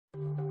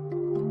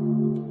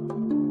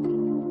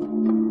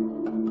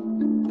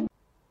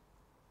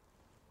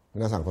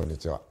皆さんこんに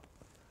ちは。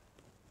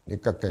日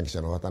核研究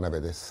者の渡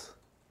辺です。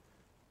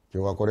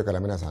今日はこれから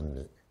皆さん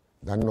に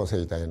ダニの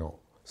生態の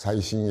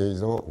最新映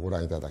像をご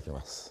覧いただき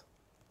ます。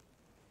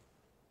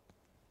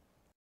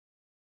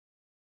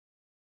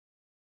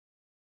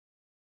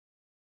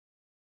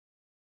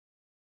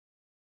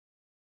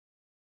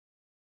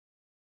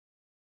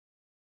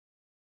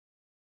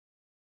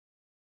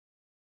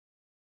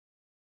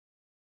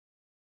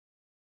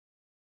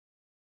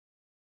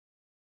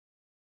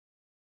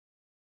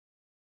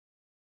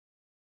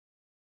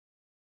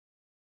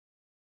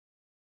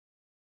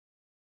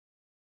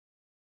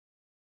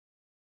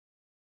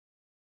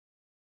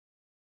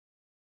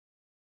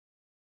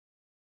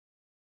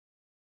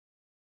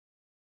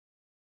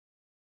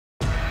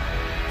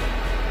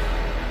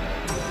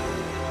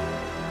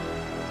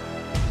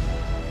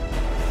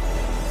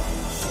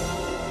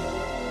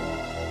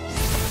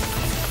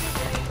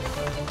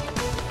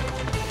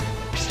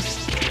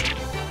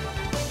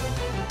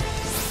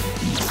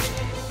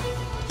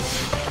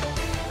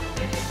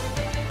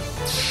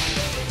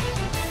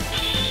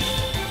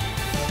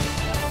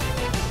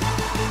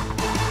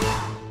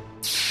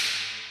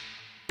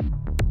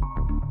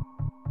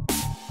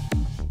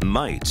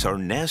Mites are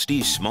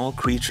nasty small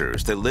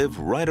creatures that live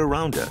right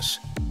around us.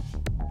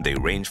 They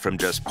range from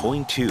just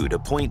 0.2 to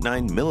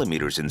 0.9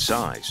 millimeters in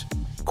size,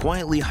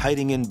 quietly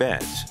hiding in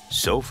beds,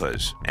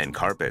 sofas, and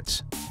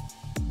carpets.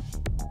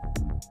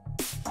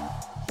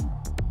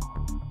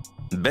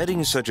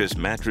 Bedding such as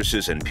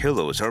mattresses and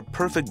pillows are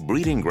perfect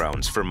breeding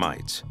grounds for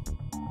mites.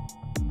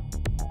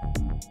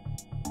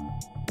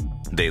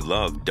 They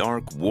love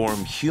dark,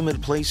 warm,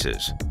 humid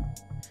places.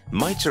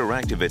 Mites are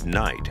active at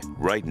night,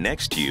 right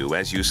next to you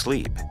as you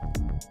sleep.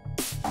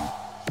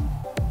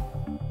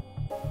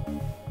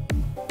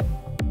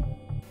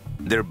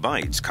 Their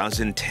bites cause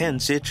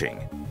intense itching.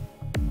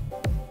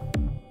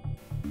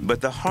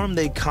 But the harm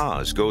they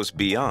cause goes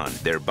beyond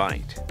their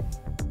bite.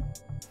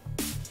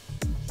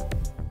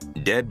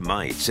 Dead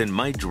mites and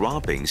mite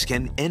droppings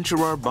can enter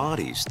our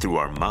bodies through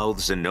our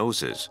mouths and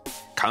noses,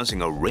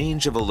 causing a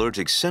range of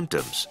allergic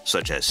symptoms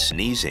such as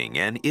sneezing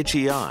and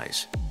itchy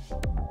eyes.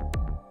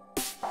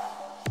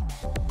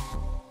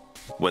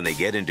 When they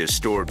get into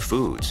stored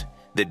foods,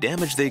 the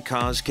damage they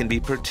cause can be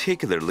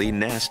particularly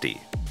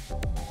nasty.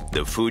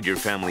 The food your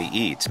family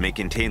eats may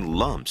contain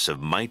lumps of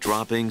mite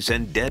droppings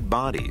and dead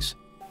bodies.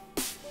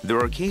 There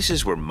are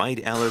cases where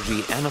mite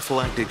allergy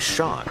anaphylactic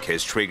shock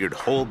has triggered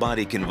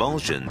whole-body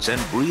convulsions and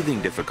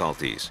breathing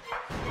difficulties,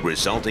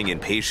 resulting in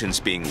patients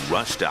being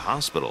rushed to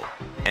hospital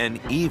and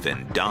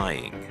even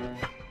dying.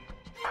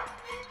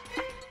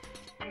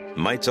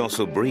 Mites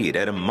also breed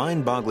at a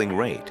mind-boggling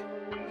rate.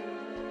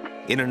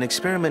 In an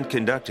experiment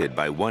conducted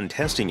by one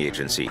testing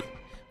agency,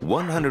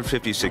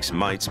 156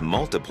 mites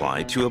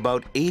multiplied to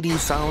about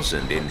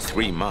 80,000 in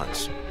 3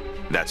 months.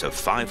 That's a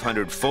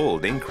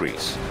 500-fold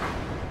increase.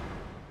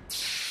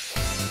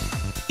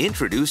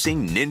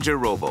 Introducing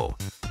Ninja Robo.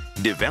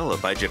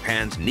 Developed by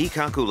Japan's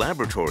Nikaku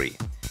Laboratory,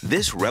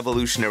 this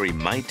revolutionary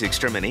mite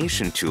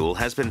extermination tool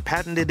has been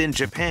patented in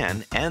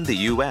Japan and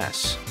the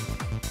US.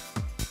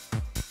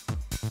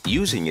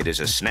 Using it as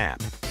a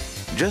snap,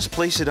 just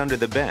place it under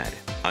the bed,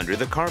 under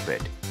the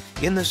carpet,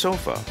 in the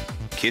sofa,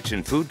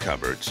 kitchen food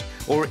cupboards,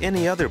 or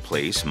any other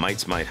place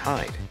mites might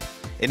hide,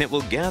 and it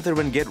will gather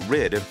and get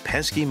rid of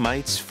pesky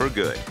mites for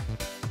good.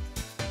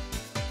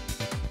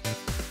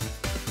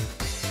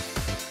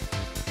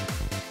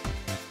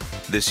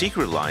 The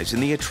secret lies in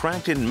the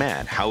attractant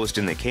mat housed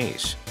in the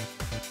case.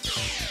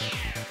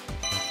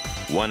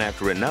 One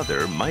after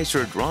another, mice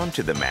are drawn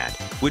to the mat,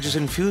 which is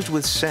infused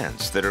with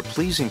scents that are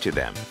pleasing to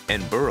them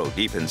and burrow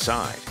deep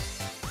inside.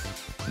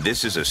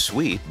 This is a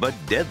sweet but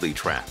deadly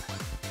trap.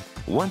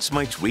 Once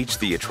mites reach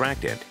the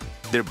attractant,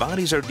 their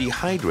bodies are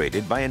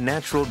dehydrated by a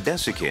natural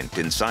desiccant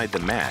inside the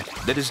mat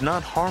that is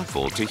not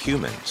harmful to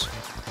humans.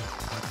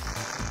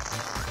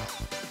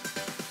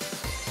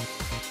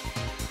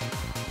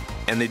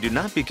 And they do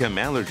not become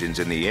allergens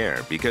in the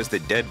air because the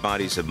dead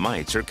bodies of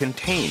mites are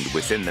contained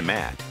within the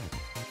mat.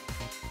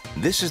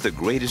 This is the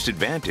greatest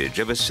advantage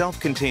of a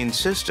self-contained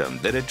system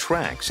that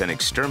attracts and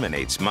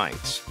exterminates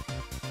mites.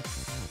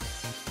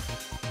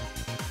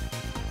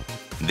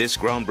 This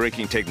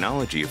groundbreaking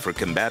technology for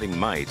combating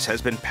mites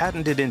has been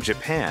patented in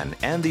Japan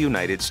and the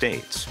United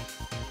States.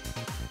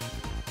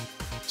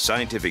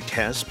 Scientific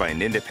tests by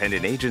an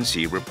independent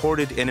agency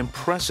reported an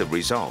impressive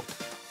result.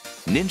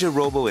 Ninja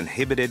Robo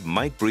inhibited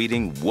mite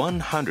breeding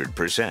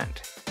 100%.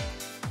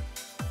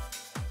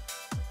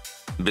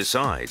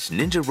 Besides,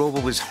 Ninja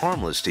Robo is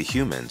harmless to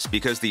humans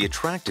because the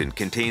attractant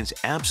contains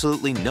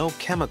absolutely no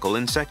chemical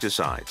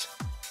insecticides.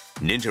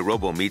 Ninja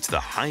Robo meets the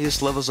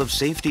highest levels of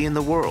safety in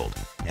the world,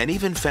 and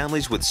even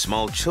families with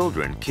small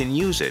children can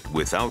use it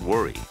without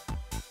worry.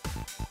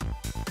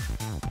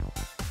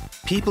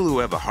 People who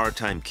have a hard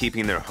time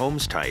keeping their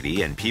homes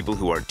tidy and people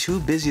who are too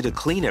busy to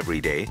clean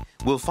every day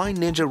will find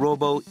Ninja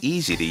Robo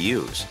easy to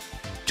use.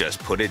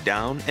 Just put it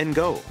down and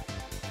go.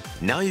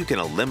 Now you can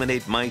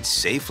eliminate mites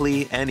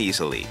safely and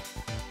easily.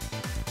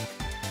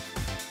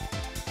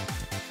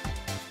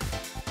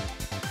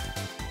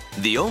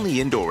 The only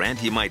indoor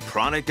anti-mite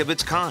product of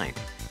its kind,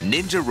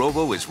 Ninja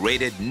Robo is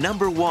rated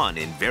 #1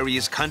 in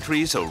various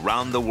countries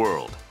around the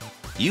world.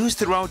 Used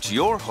throughout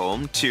your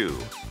home, too.